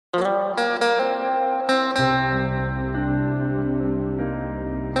वक्त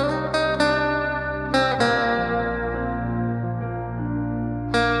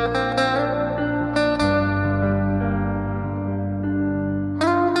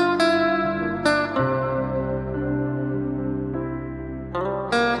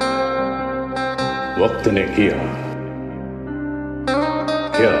ने किया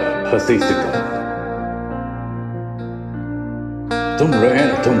क्या हंसी सितम, तुम रहे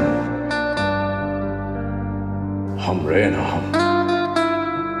न तुम, हम रहे न हम।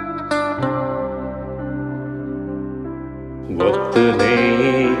 वक्त ने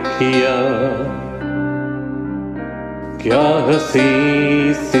किया क्या हंसी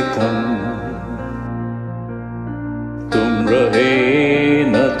सितम, तुम रहे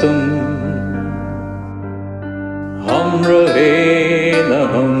न तुम, हम रहे न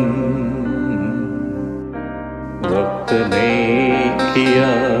हम। वक्त ने किया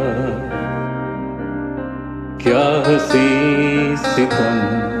क्या हंसी सितम,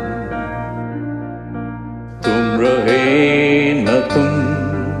 तुम रहे न तुम,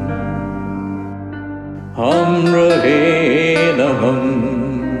 हम रहे न हम।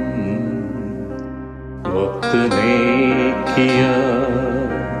 वक्त ने किया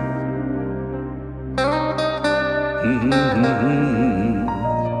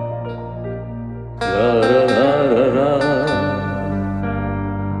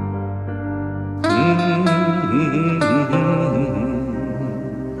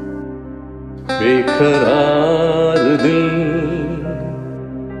बेकरार दिल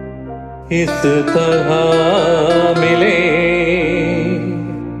इस तरह मिले,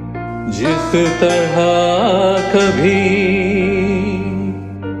 जिस तरह कभी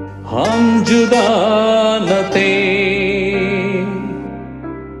हम जुदा न थे।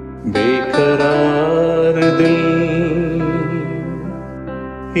 बेकरार दिल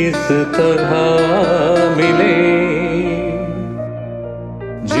इस तरह मिले,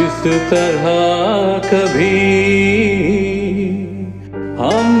 जिस तरह कभी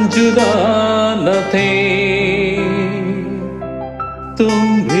हम जुदा न थे। तुम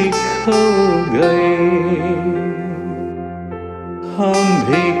भी खो गए, हम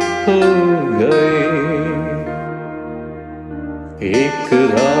भी खो गए, एक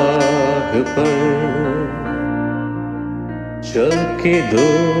राह पर चल के दो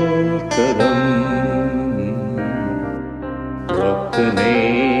कदम। वक्त ने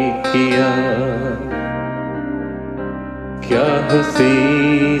किया क्या हंसी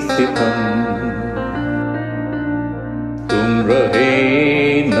सितम, तुम रहे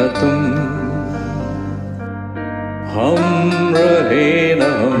न तुम, हम रहे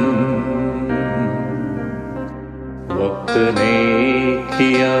न हम। वक्त ने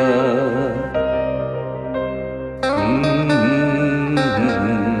किया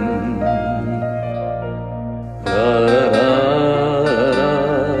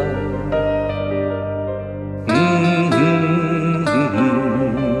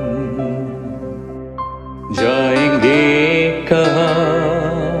जाएंगे कहाँ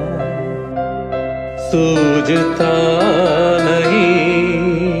सूझता नहीं,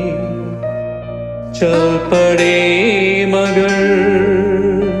 चल पड़े मगर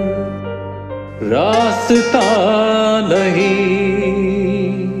रास्ता नहीं।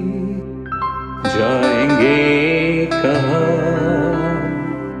 जाएंगे कहाँ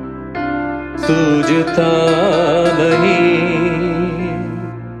सूझता नहीं,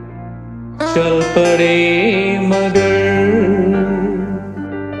 चल पड़े मगर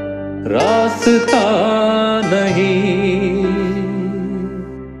रास्ता नहीं।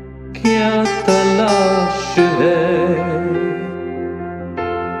 क्या तलाश है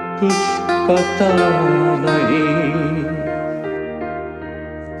कुछ पता नहीं,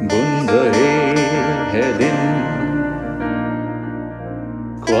 बुन रहे हैं दिन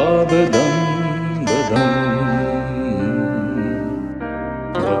ख्वाब दम बदम।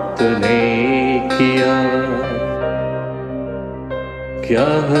 वक्त ने किया क्या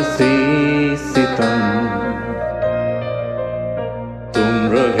हंसी सितम, तुम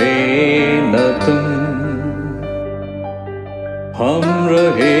रहे न तुम, हम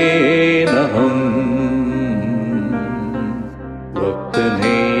रहे न हम। वक्त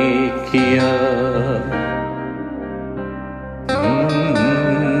ने किया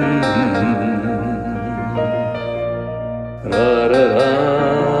रा रा रा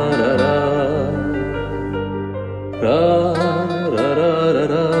रा रा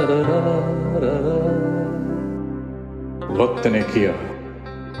वक्त ने किया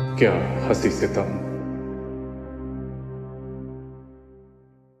क्या हंसी सितम।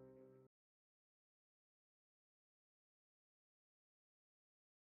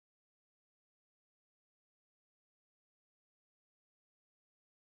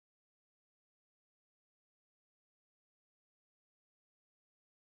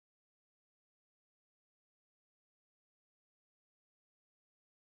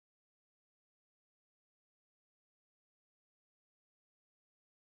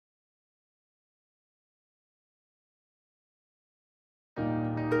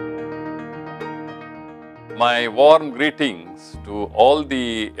 My warm greetings to all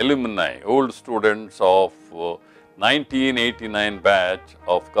the alumni, old students of 1989 batch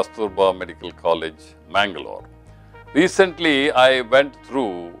of Kasturba Medical College, Mangalore. Recently, I went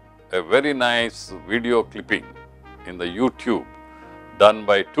through a very nice video clipping in the YouTube done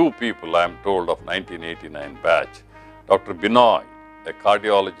by two people, I am told, of 1989 batch, Dr. Binoy, a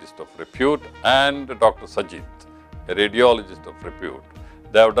cardiologist of repute, and Dr. Saajid, a radiologist of repute.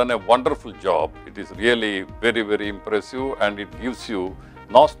 They have done a wonderful job. It is really very, very impressive, and it gives you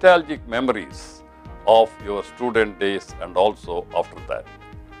nostalgic memories of your student days and also after that.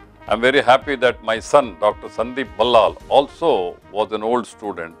 I am very happy that my son, Dr. Ballal, also was an old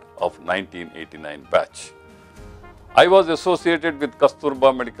student of 1989 batch. I was associated with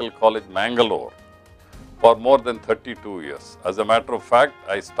Kasturba Medical College, Mangalore for more than 32 years. As a matter of fact,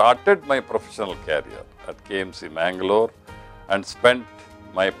 I started my professional career at KMC Mangalore and spent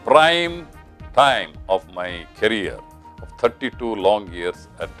my prime time of my career of 32 long years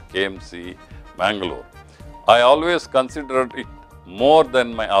at KMC Mangalore. I always considered it more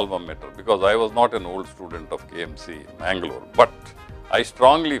than my alma mater because I was not an old student of KMC Mangalore. But I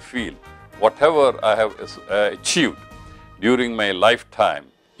strongly feel whatever I have achieved during my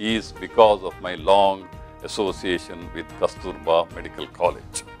lifetime is because of my long association with Kasturba Medical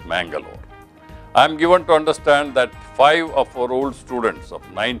College, Mangalore. I am given to understand that 5 of our old students of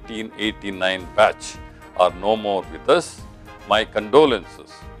 1989 batch are no more with us. My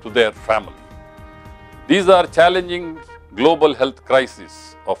condolences to their family. These are challenging global health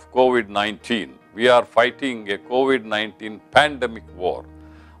crisis of COVID-19. We are fighting a COVID-19 pandemic war.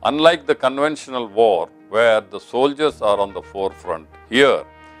 Unlike the conventional war where the soldiers are on the forefront, here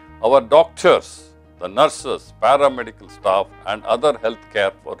our doctors, the nurses, paramedical staff and other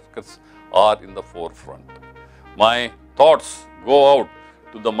healthcare workers are in the forefront. My thoughts go out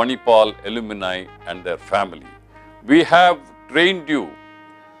to the Manipal alumni and their family. We have trained you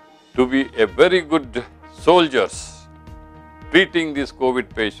to be a very good soldiers, treating these COVID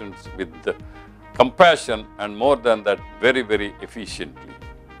patients with compassion and more than that, very, very efficiently.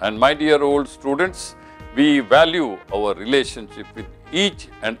 And my dear old students, we value our relationship with each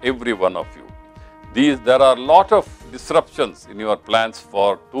and every one of you. There are a lot of disruptions in your plans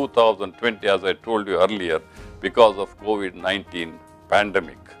for 2020, as I told you earlier, because of COVID-19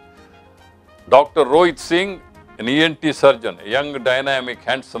 pandemic. Dr. Rohit Singh, an ENT surgeon, a young, dynamic,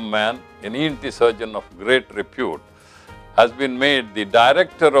 handsome man, an ENT surgeon of great repute, has been made the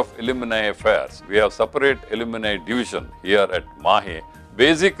Director of Alumni Affairs. We have separate alumni division here at MAHE,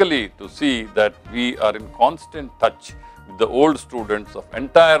 basically to see that we are in constant touch with the old students of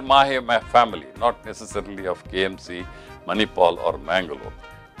entire MAHE family, not necessarily of KMC, Manipal or Mangalore.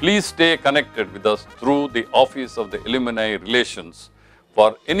 Please stay connected with us through the Office of the Alumni Relations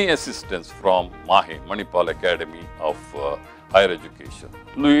for any assistance from MAHE, Manipal Academy of Higher Education.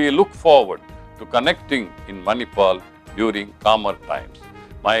 We look forward to connecting in Manipal during calmer times.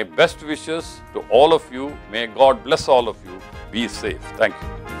 My best wishes to all of you. May God bless all of you. Be safe. Thank you.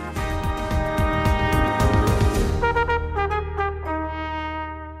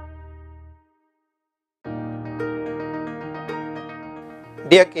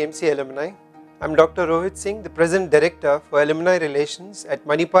 Dear KMC alumni, I am Dr. Rohit Singh, the present Director for Alumni Relations at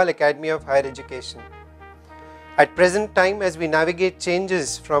Manipal Academy of Higher Education. At present time, as we navigate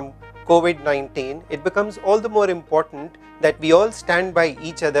changes from COVID-19, it becomes all the more important that we all stand by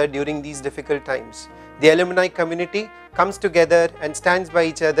each other during these difficult times. The alumni community comes together and stands by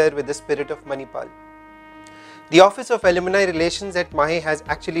each other with the spirit of Manipal. The Office of Alumni Relations at MAHE has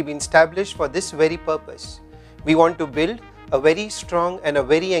actually been established for this very purpose. We want to build a very strong and a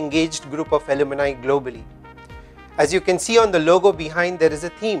very engaged group of alumni globally. As you can see on the logo behind, there is a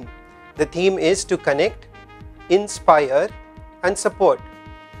theme. The theme is to connect, inspire and support.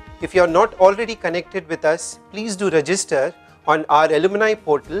 If you are not already connected with us, please do register on our alumni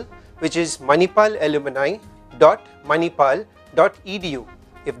portal, which is manipalalumni.manipal.edu.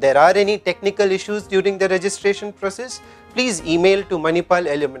 If there are any technical issues during the registration process, please email to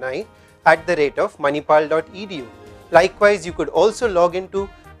manipalalumni@manipal.edu. Likewise, you could also log into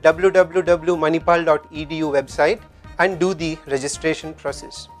www.manipal.edu website and do the registration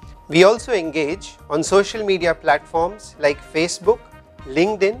process. We also engage on social media platforms like Facebook,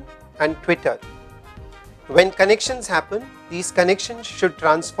 LinkedIn and Twitter. When connections happen, these connections should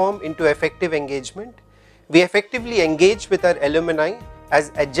transform into effective engagement. We effectively engage with our alumni as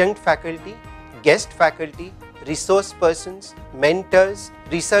adjunct faculty, guest faculty, resource persons, mentors,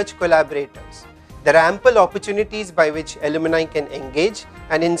 research collaborators. There are ample opportunities by which alumni can engage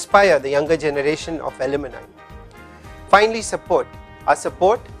and inspire the younger generation of alumni. Finally, support. Our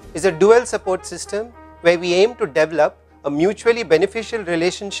support is a dual support system where we aim to develop a mutually beneficial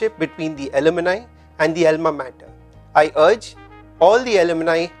relationship between the alumni and the alma mater. I urge all the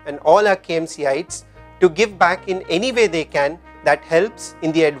alumni and all our KMC-ites to give back in any way they can that helps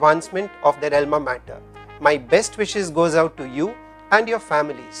in the advancement of their alma mater. My best wishes goes out to you and your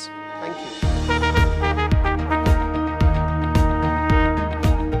families. Thank you.